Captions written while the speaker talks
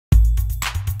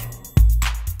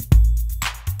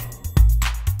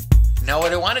Now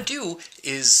what I want to do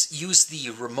is use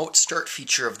the remote start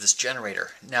feature of this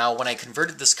generator. Now when I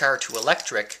converted this car to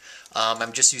electric,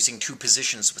 I'm just using two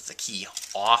positions with the key,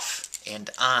 off and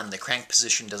on. The crank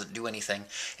position doesn't do anything,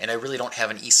 and I really don't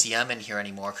have an ECM in here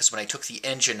anymore because when I took the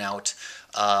engine out,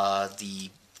 all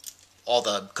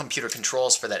the computer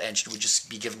controls for that engine would just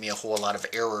be giving me a whole lot of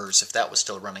errors if that was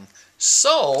still running.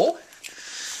 So,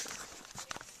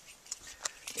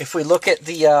 if we look at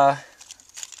the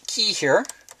key here,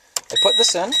 I put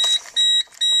this in,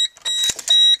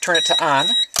 turn it to on,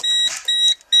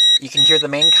 you can hear the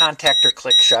main contactor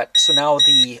click shut, so now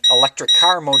the electric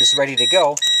car mode is ready to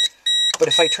go. But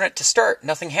if I turn it to start,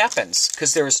 nothing happens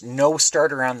because there's no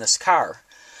starter on this car.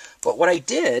 But what I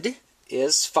did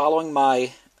is, following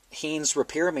my Haynes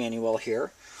repair manual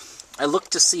here, I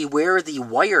looked to see where the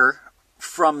wire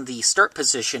from the start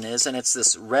position is, and it's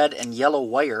this red and yellow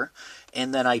wire,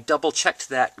 and then I double checked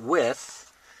that with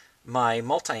my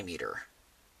multimeter.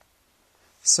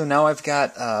 So now I've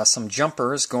got some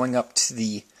jumpers going up to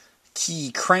the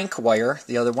key crank wire,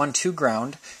 the other one to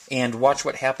ground, and watch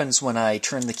what happens when I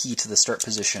turn the key to the start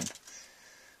position.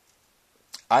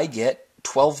 I get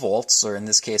 12 volts, or in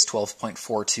this case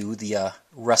 12.42, the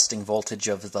resting voltage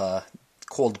of the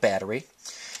cold battery,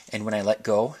 and when I let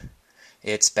go,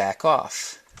 it's back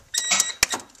off.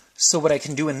 So what I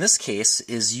can do in this case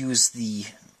is use the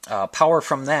power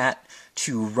from that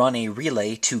to run a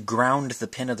relay to ground the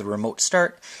pin of the remote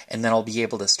start, and then I'll be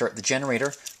able to start the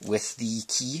generator with the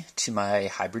key to my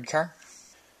hybrid car.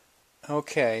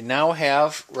 Okay, now I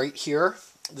have right here,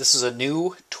 this is a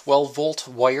new 12 volt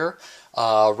wire,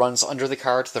 runs under the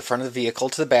car to the front of the vehicle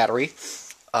to the battery.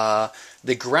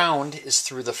 The ground is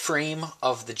through the frame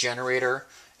of the generator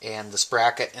and the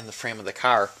sprocket in the frame of the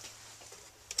car.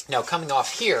 Now coming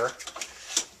off here,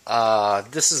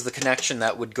 this is the connection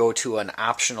that would go to an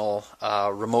optional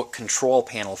remote control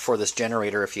panel for this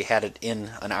generator if you had it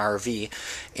in an RV.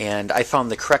 And I found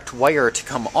the correct wire to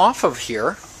come off of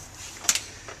here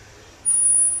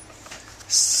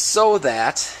so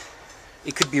that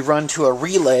it could be run to a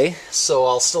relay. So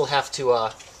I'll still have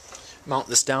to mount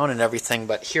this down and everything,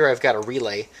 but here I've got a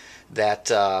relay that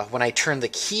when I turn the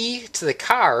key to the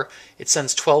car, it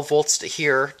sends 12 volts to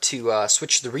here to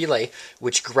switch the relay,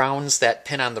 which grounds that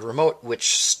pin on the remote,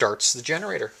 which starts the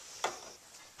generator.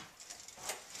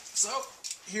 So,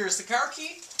 here's the car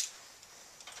key.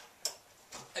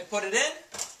 I put it in.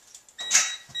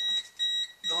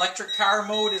 The electric car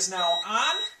mode is now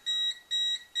on.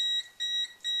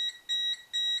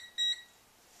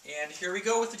 And here we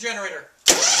go with the generator.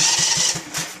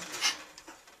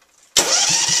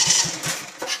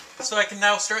 So I can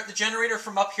now start the generator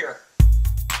from up here.